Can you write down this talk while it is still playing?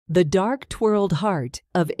The dark twirled heart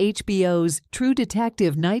of HBO's True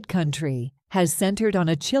Detective Night Country has centered on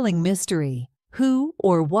a chilling mystery. Who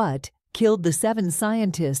or what killed the 7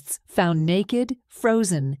 scientists found naked,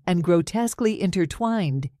 frozen, and grotesquely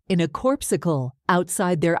intertwined in a corpsicle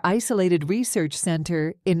outside their isolated research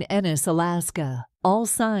center in Ennis, Alaska? All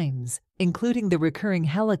signs, including the recurring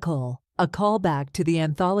helical, a callback to the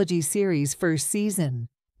anthology series' first season,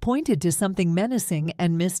 pointed to something menacing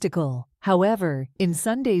and mystical. However, in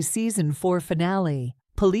Sunday's Season 4 finale,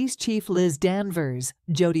 Police Chief Liz Danvers,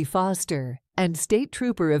 Jodie Foster, and State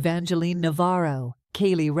Trooper Evangeline Navarro,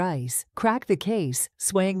 Kaylee Rice, crack the case,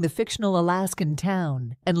 swaying the fictional Alaskan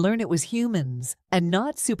town, and learn it was humans, and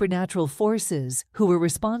not supernatural forces, who were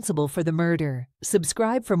responsible for the murder.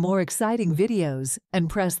 Subscribe for more exciting videos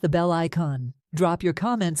and press the bell icon. Drop your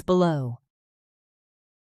comments below.